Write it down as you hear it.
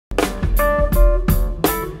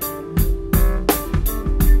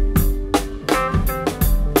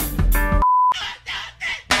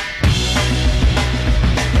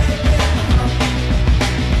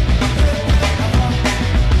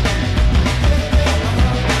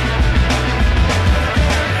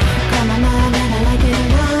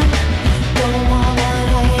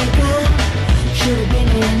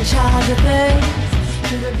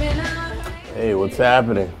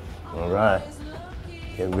happening? All right.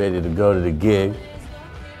 Getting ready to go to the gig.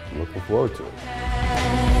 Looking forward to it.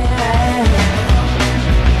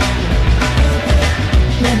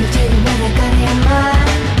 Let me tell you what I got in mind.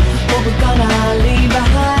 What we're gonna leave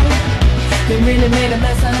behind. They really made a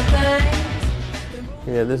mess of things.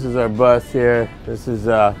 Yeah, this is our bus here. This is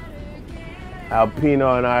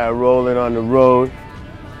Alpino and I are rolling on the road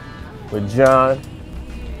with John.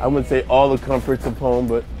 I wouldn't say all the comforts of home,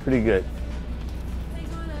 but pretty good.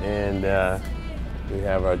 And we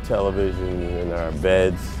have our television and our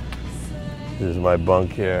beds. This is my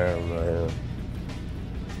bunk here.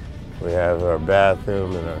 We have our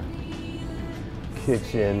bathroom and our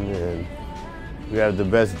kitchen, and we have the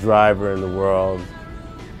best driver in the world.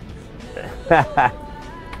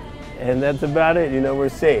 And that's about it. You know, we're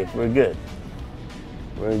safe. We're good.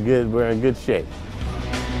 We're in good shape.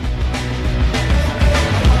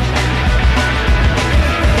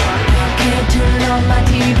 Can't turn on my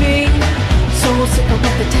TV. So sick of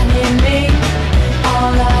what they're telling me.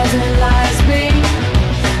 All lies and lies be.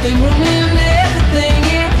 They ruin everything,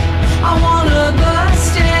 yeah. I wanna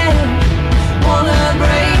bust it. Wanna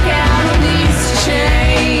break out of these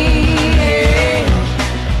chains.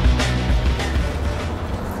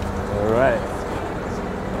 All right.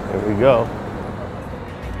 Here we go.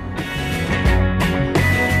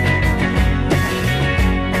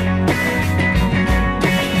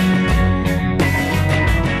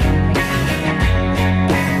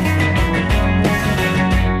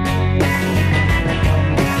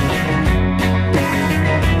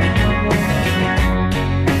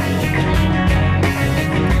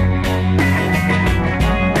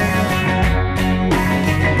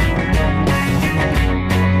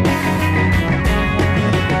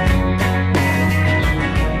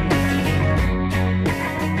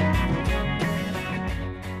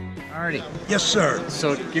 Yes, sir.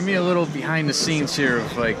 So give me a little behind the scenes here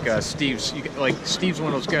of like Steve's. Steve's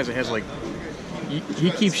one of those guys that has like,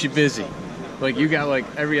 he keeps you busy. Like you got like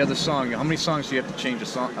every other song. How many songs do you have to change a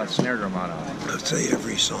snare drum on? I'd say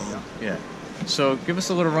every song. Yeah. So give us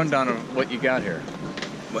a little rundown of what you got here.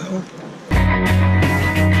 Well,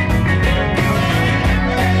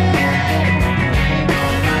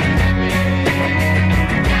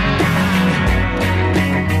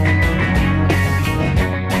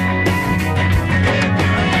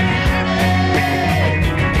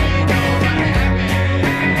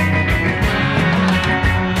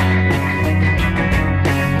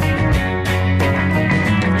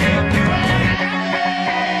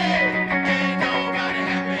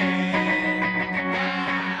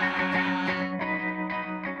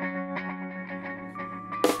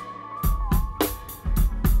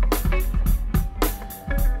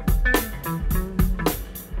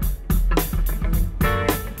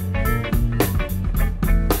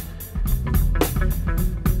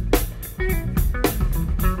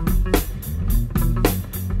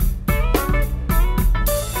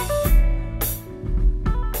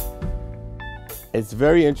 It's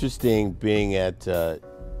very interesting being at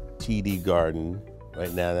TD Garden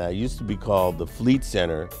right now. Now, it used to be called the Fleet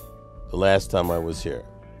Center the last time I was here.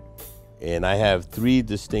 And I have 3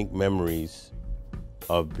 distinct memories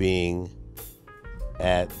of being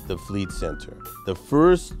at the Fleet Center. The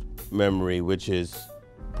first memory, which is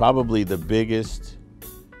probably the biggest,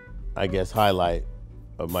 I guess, highlight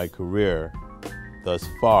of my career thus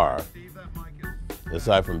far,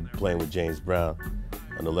 aside from playing with James Brown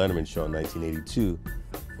on the Letterman Show in 1982,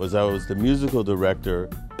 was I was the musical director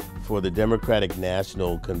for the Democratic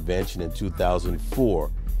National Convention in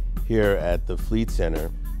 2004 here at the Fleet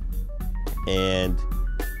Center. And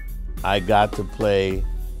I got to play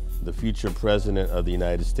the future president of the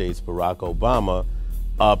United States, Barack Obama,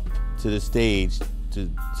 up to the stage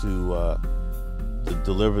to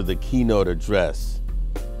deliver the keynote address.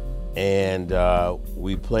 And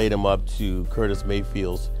we played him up to Curtis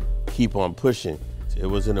Mayfield's Keep on Pushing. It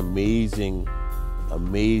was an amazing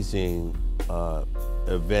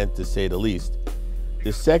event, to say the least.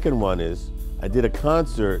 The second one is I did a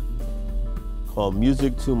concert called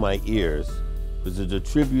Music to My Ears. It was a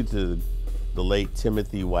tribute to the late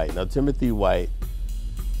Timothy White. Now, Timothy White,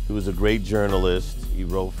 he was a great journalist. He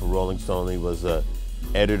wrote for Rolling Stone. He was an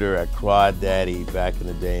editor at Crawdaddy Daddy back in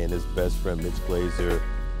the day, and his best friend, Mitch Glazer,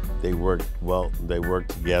 they worked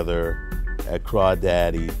together at Crawdaddy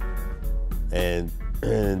Daddy.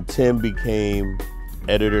 And Tim became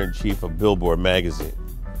editor-in-chief of Billboard magazine.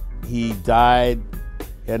 He died,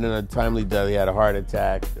 he had an untimely death. He had a heart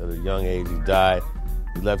attack at a young age. He died.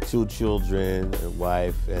 He left 2 children, a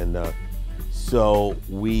wife, and so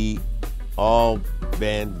we all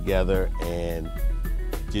band together and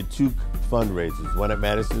did 2 fundraisers, one at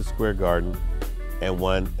Madison Square Garden and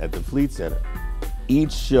one at the Fleet Center.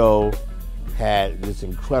 Each show had this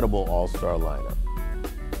incredible all-star lineup.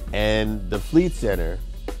 And the Fleet Center,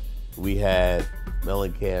 we had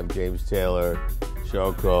Mellencamp, James Taylor,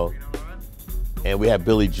 Sheryl Crow, and we had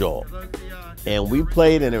Billy Joel. And we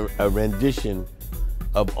played in a rendition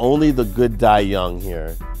of Only the Good Die Young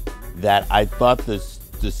here that I thought the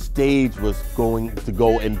stage was going to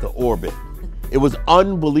go into orbit. It was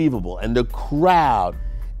unbelievable. And the crowd,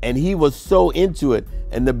 and he was so into it,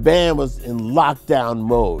 and the band was in lockdown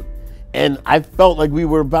mode. And I felt like we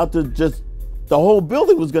were about to the whole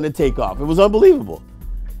building was going to take off. It was unbelievable.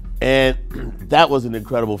 And that was an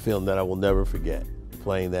incredible film that I will never forget,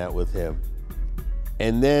 playing that with him.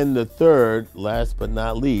 And then the third, last but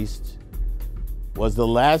not least, was the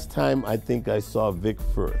last time I think I saw Vic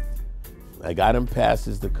Firth. I got him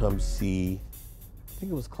passes to come see, I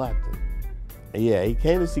think it was Clapton. Yeah, he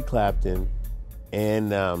came to see Clapton,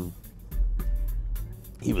 and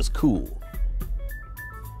he was cool.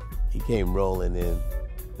 He came rolling in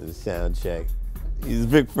to the sound check. He's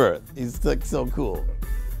Vic Firth. He's like so cool.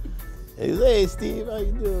 And he's, hey Steve, how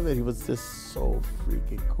you doing? And he was just so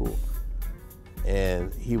freaking cool.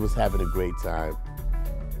 And he was having a great time.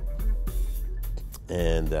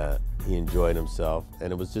 And he enjoyed himself.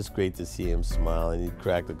 And it was just great to see him smile. And he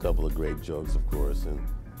cracked a couple of great jokes, of course. And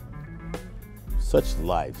such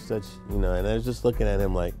life, such, you know, and I was just looking at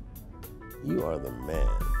him like, you are the man,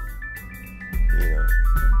 you know.